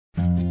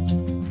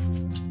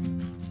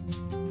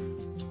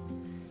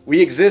We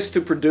exist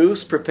to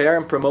produce, prepare,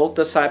 and promote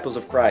disciples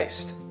of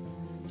Christ.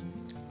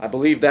 I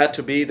believe that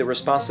to be the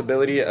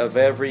responsibility of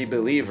every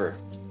believer.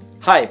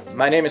 Hi,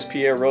 my name is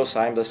Pierre Rosa.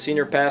 I'm the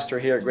senior pastor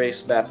here at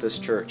Grace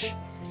Baptist Church.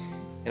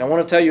 And I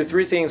want to tell you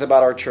 3 things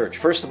about our church.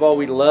 First of all,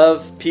 we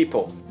love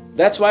people.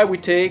 That's why we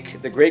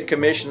take the Great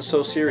Commission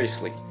so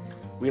seriously.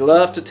 We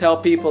love to tell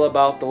people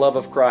about the love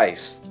of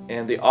Christ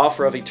and the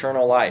offer of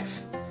eternal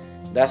life.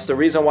 That's the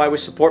reason why we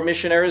support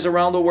missionaries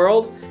around the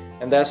world,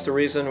 and that's the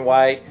reason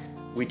why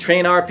we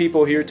train our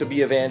people here to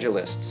be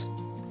evangelists.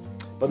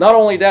 But not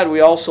only that,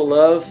 we also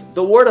love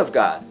the Word of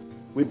God.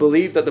 We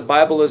believe that the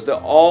Bible is the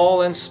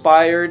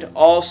all-inspired,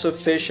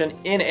 all-sufficient,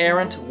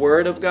 inerrant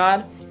Word of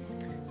God.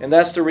 And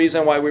that's the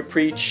reason why we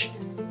preach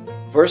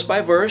verse by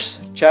verse,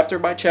 chapter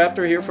by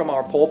chapter here from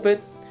our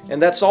pulpit.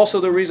 And that's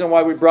also the reason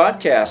why we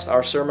broadcast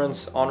our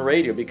sermons on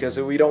radio, because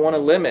we don't want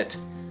to limit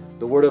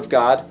the Word of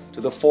God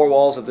to the 4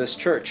 walls of this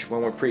church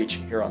when we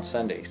preach here on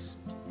Sundays.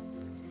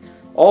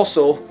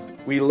 Also,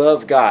 we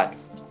love God.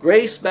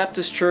 Grace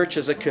Baptist Church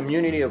is a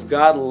community of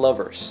God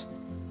lovers.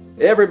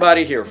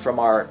 Everybody here, from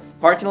our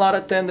parking lot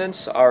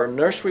attendants, our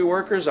nursery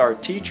workers, our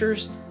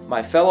teachers,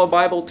 my fellow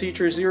Bible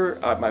teachers here,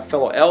 my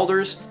fellow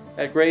elders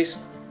at Grace,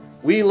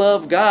 we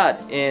love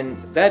God, and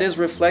that is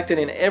reflected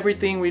in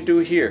everything we do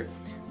here.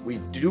 We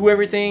do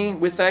everything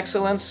with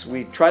excellence.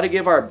 We try to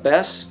give our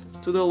best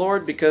to the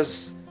Lord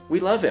because we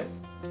love Him.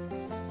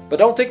 But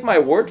don't take my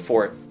word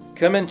for it.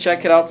 Come and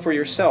check it out for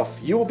yourself.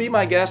 You will be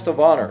my guest of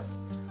honor.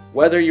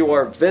 Whether you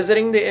are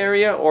visiting the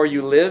area or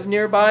you live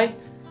nearby,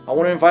 I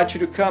want to invite you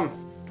to come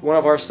to one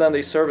of our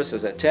Sunday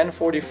services at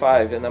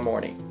 10:45 in the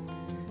morning.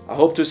 I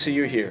hope to see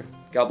you here.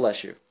 God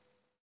bless you.